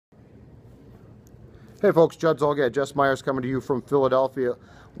Hey folks, Judd Zulgad, Jess Myers coming to you from Philadelphia,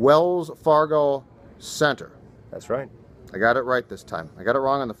 Wells Fargo Center. That's right. I got it right this time. I got it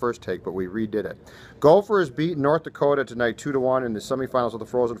wrong on the first take, but we redid it. Gophers beat North Dakota tonight 2-1 in the semifinals of the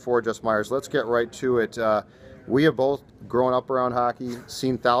Frozen Four. Jess Myers, let's get right to it. We have both grown up around hockey,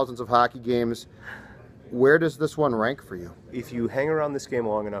 seen thousands of hockey games. Where does this one rank for you? If you hang around this game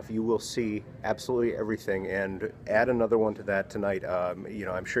long enough, you will see absolutely everything. And add another one to that tonight.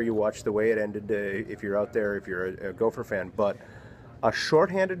 I'm sure you watched the way it ended if you're out there, if you're a Gopher fan. But a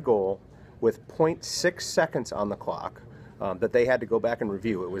shorthanded goal with 0.6 seconds on the clock that they had to go back and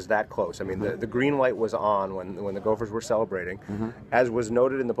review. It was that close. I mean, the green light was on when the Gophers were celebrating. As was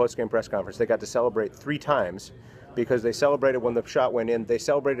noted in the post-game press conference, they got to celebrate 3 times. Because they celebrated when the shot went in, they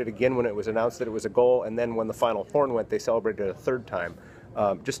celebrated again when it was announced that it was a goal, and then when the final horn went, they celebrated a 3rd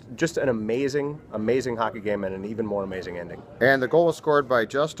time. Just an amazing hockey game and an even more amazing ending. And the goal was scored by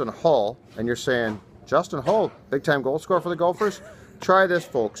Justin Hull, and you're saying, Justin Hull, big-time goal scorer for the Gophers? Try this,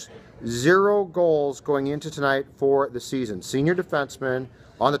 folks. 0 goals going into tonight for the season. Senior defenseman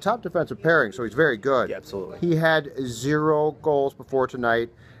on the top defensive pairing, so he's very good. Yeah, absolutely. He had 0 goals before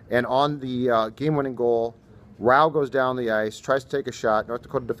tonight, and on the game-winning goal, Rao goes down the ice, tries to take a shot. North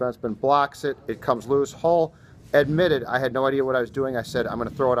Dakota defenseman blocks it. It comes loose. Hull admitted, I had no idea what I was doing. I said, I'm going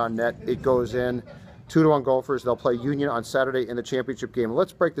to throw it on net. It goes in. 2-1 Gophers. They'll play Union on Saturday in the championship game.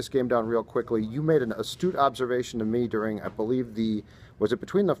 Let's break this game down real quickly. You made an astute observation to me during, I believe, was it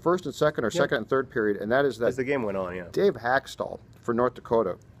between the first and second or second and third period? And that is that as the game went on, yeah. Dave Hackstall for North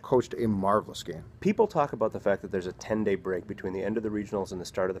Dakota coached a marvelous game. People talk about the fact that there's a 10-day break between the end of the regionals and the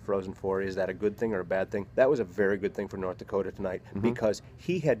start of the Frozen Four. Is that a good thing or a bad thing? That was a very good thing for North Dakota tonight because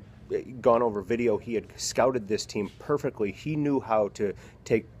he had gone over video. He had scouted this team perfectly. He knew how to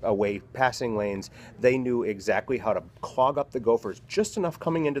take away passing lanes. They knew exactly how to clog up the Gophers just enough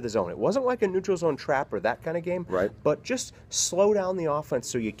coming into the zone. It wasn't like a neutral zone trap or that kind of game, right? But just slow down the offense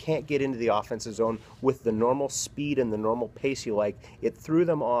so you can't get into the offensive zone with the normal speed and the normal pace you like. It threw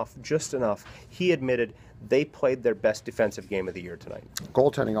them off just enough. He admitted they played their best defensive game of the year tonight.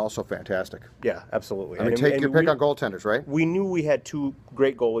 Goaltending also fantastic. Yeah, absolutely. I mean, take your pick on goaltenders, right? We knew we had 2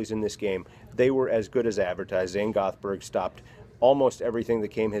 great goalies in this game. They were as good as advertised. Zane Gothberg stopped almost everything that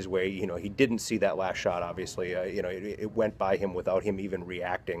came his way. You know, he didn't see that last shot, obviously. It went by him without him even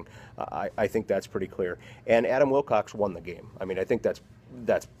reacting. I think that's pretty clear. And Adam Wilcox won the game. I mean, I think that's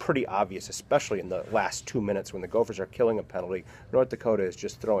pretty obvious, especially in the last 2 minutes when the Gophers are killing a penalty. North Dakota is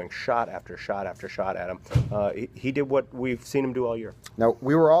just throwing shot after shot after shot at him. He did what we've seen him do all year. Now,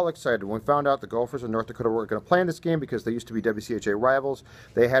 we were all excited when we found out the Gophers and North Dakota were going to play in this game because they used to be WCHA rivals.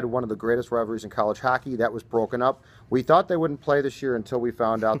 They had one of the greatest rivalries in college hockey. That was broken up. We thought they wouldn't play this year until we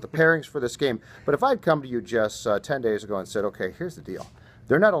found out the pairings for this game. But if I'd come to you, Jess, 10 days ago and said, okay, here's the deal.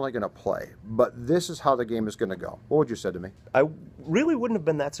 They're not only going to play, but this is how the game is going to go. What would you say to me? I really wouldn't have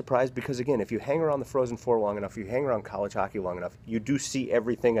been that surprised because, again, if you hang around the Frozen Four long enough, you hang around college hockey long enough, you do see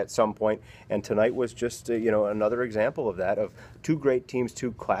everything at some point. And tonight was just, another example of that, of 2 great teams,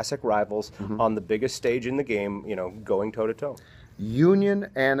 2 classic rivals on the biggest stage in the game, going toe-to-toe. Union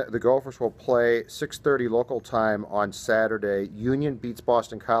and the Gophers will play 6:30 local time on Saturday. Union beats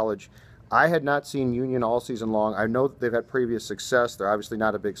Boston College. I had not seen Union all season long. I know that they've had previous success. They're obviously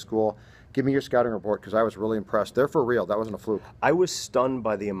not a big school. Give me your scouting report because I was really impressed. They're for real. That wasn't a fluke. I was stunned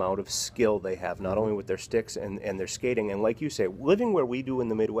by the amount of skill they have, not only with their sticks and their skating. And like you say, living where we do in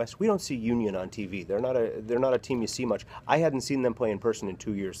the Midwest, we don't see Union on TV. They're not a team you see much. I hadn't seen them play in person in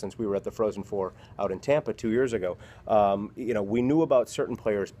 2 years since we were at the Frozen Four out in Tampa 2 years ago. We knew about certain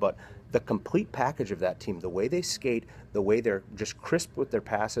players, but the complete package of that team, the way they skate, the way they're just crisp with their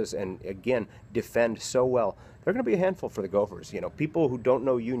passes and, again, defend so well, they're going to be a handful for the Gophers. People who don't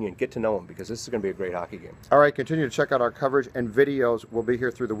know Union, get to know them because this is going to be a great hockey game. All right, continue to check out our coverage and videos. We'll be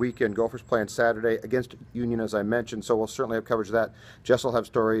here through the weekend. Gophers playing Saturday against Union, as I mentioned, so we'll certainly have coverage of that. Jess will have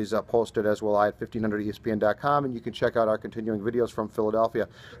stories posted, as will I, at 1500ESPN.com, and you can check out our continuing videos from Philadelphia.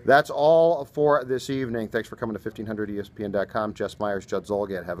 That's all for this evening. Thanks for coming to 1500ESPN.com. Jess Myers, Judd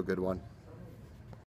Zulgad. Have a good one.